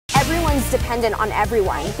everyone's dependent on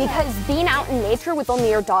everyone, because being out in nature with only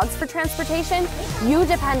your dogs for transportation, you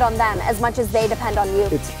depend on them as much as they depend on you.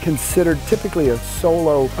 It's considered typically a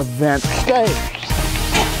solo event. Stay.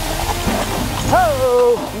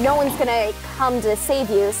 Oh! No one's gonna come to save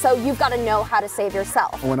you, so you've got to know how to save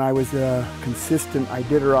yourself. When I was a consistent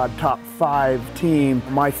Iditarod top 5 team,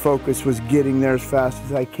 my focus was getting there as fast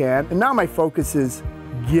as I can. And now my focus is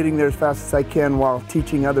getting there as fast as I can while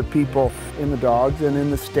teaching other people in the dogs and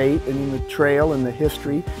in the state and in the trail and the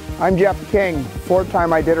history. I'm Jeff King,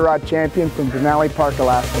 4-time Iditarod champion from Denali Park,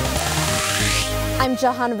 Alaska. I'm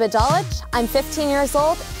Johanna Badalich, I'm 15 years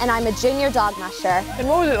old, and I'm a junior dog musher. And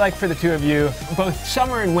what was it like for the two of you, both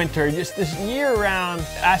summer and winter, just this year-round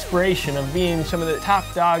aspiration of being some of the top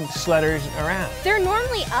dog sledders around? They're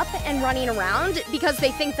normally up and running around because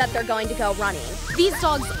they think that they're going to go running. These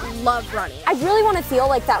dogs love running. I really want to feel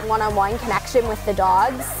like that one-on-one connection with the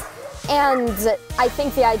dogs, and I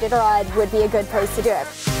think the Iditarod would be a good place to do it.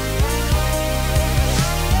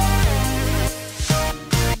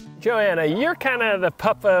 Johanna, you're kind of the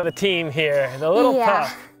pup of the team here, the little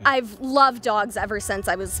pup. I've loved dogs ever since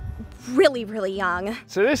I was really, really young.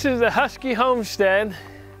 So this is the Husky Homestead,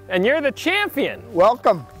 and you're the champion.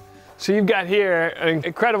 Welcome. So you've got here an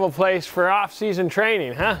incredible place for off-season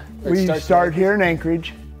training, huh? We start here in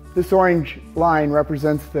Anchorage. This orange line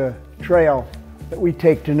represents the trail that we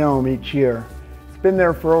take to Nome each year. It's been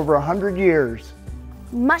there for over 100 years.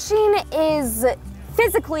 Mushing is,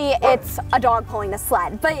 physically, it's a dog pulling a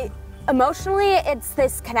sled, but emotionally, it's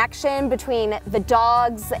this connection between the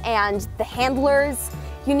dogs and the handlers.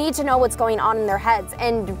 You need to know what's going on in their heads,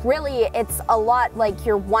 and really, it's a lot like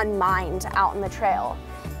you're one mind out on the trail.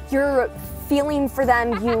 You're feeling for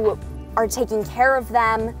them, you are taking care of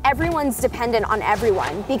them. Everyone's dependent on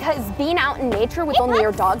everyone, because being out in nature with only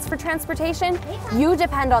your dogs for transportation, you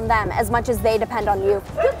depend on them as much as they depend on you.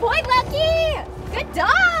 Good boy, Lucky! Good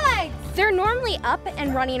dog! They're normally up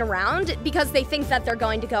and running around because they think that they're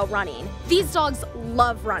going to go running. These dogs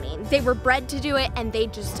love running. They were bred to do it, and they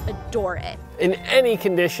just adore it. In any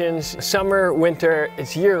conditions, summer, winter,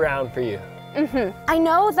 it's year-round for you. I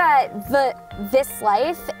know that this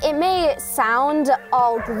life, it may sound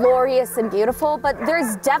all glorious and beautiful, but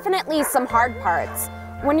there's definitely some hard parts.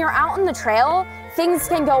 When you're out on the trail, things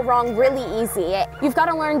can go wrong really easy. You've got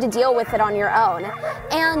to learn to deal with it on your own.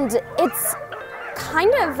 And it's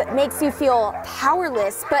kind of makes you feel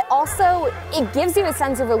powerless, but also it gives you a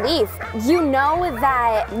sense of relief. You know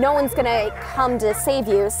that no one's gonna come to save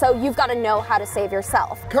you, so you've got to know how to save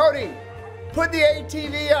yourself. Cody, put the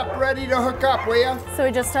ATV up, ready to hook up, will ya? So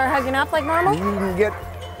we just start hugging up like normal? You can get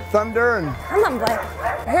Thunder and Come on,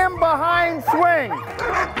 boy. him behind swing.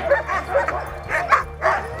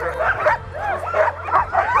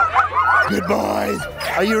 Good boys.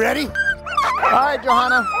 Are you ready? All right,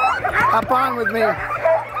 Johanna, hop on with me.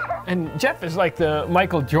 And Jeff is like the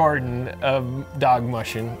Michael Jordan of dog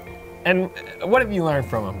mushing. And what have you learned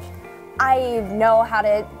from him? I know how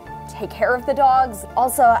to take care of the dogs,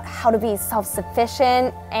 also how to be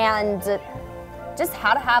self-sufficient, and just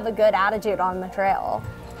how to have a good attitude on the trail.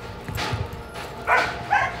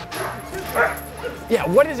 Yeah,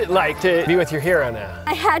 what is it like to be with your hero now?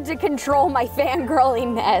 I had to control my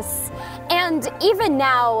fangirliness. And even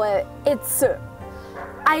now,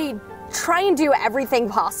 I try and do everything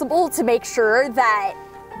possible to make sure that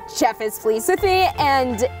Jeff is pleased with me,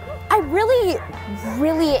 and I really,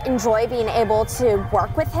 really enjoy being able to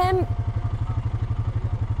work with him.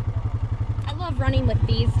 I love running with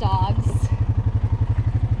these dogs.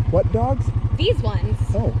 What dogs? These ones.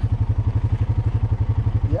 Oh.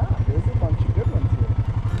 Yeah, there's a bunch of good ones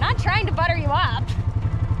here. Not trying to butter you up.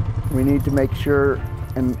 We need to make sure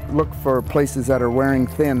and look for places that are wearing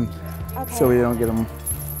thin, so we don't get them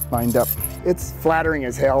lined up. It's flattering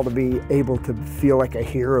as hell to be able to feel like a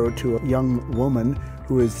hero to a young woman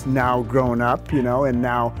who is now grown up, you know, and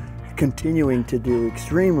now continuing to do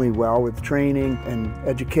extremely well with training and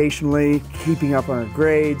educationally, keeping up on her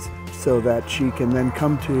grades so that she can then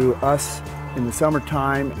come to us in the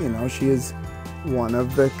summertime. You know, she is one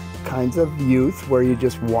of the kinds of youth where you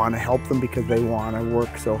just want to help them because they want to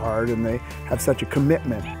work so hard and they have such a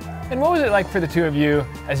commitment. And what was it like for the two of you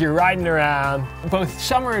as you're riding around, both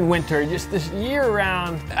summer and winter, just this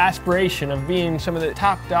year-round aspiration of being some of the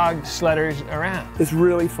top dog sledders around? It's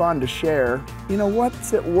really fun to share. You know,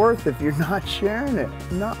 what's it worth if you're not sharing it?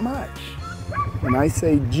 Not much. When I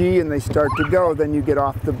say G and they start to go, then you get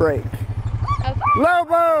off the brake. Okay.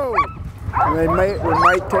 Lobo! And we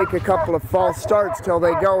might take a couple of false starts till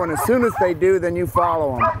they go, and as soon as they do, then you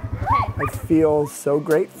follow them. I feel so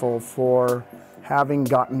grateful for having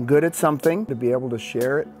gotten good at something, to be able to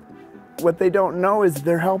share it what they don't know is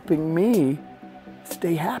they're helping me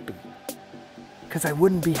stay happy. Because I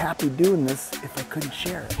wouldn't be happy doing this if I couldn't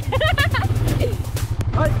share it.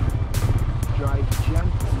 Right. Drive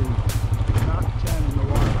gently, not 10 in the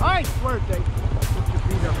water. Nice work, Dave. Put your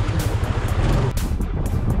feet up.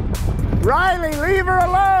 Riley, leave her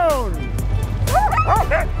alone.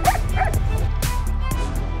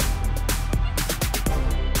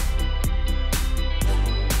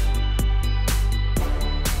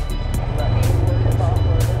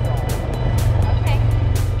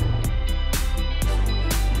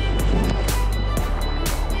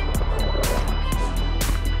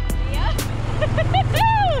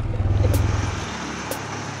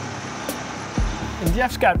 And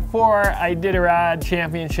Jeff's got 4 Iditarod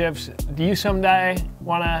championships. Do you someday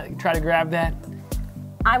want to try to grab that?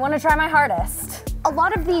 I want to try my hardest. A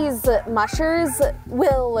lot of these mushers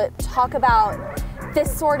will talk about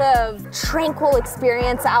this sort of tranquil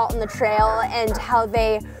experience out on the trail and how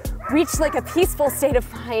they reach like a peaceful state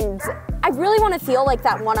of mind. I really want to feel like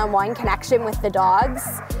that one-on-one connection with the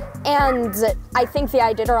dogs. And I think the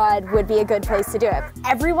Iditarod would be a good place to do it.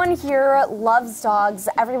 Everyone here loves dogs.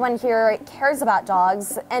 Everyone here cares about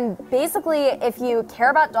dogs. And basically, if you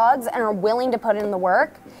care about dogs and are willing to put in the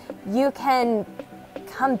work, you can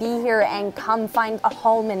come be here and come find a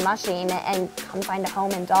home in Mushing and come find a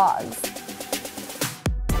home in dogs.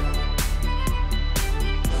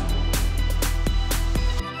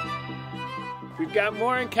 We've got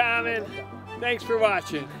more in common. Thanks for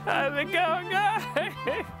watching. How's it going,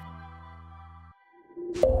 guys?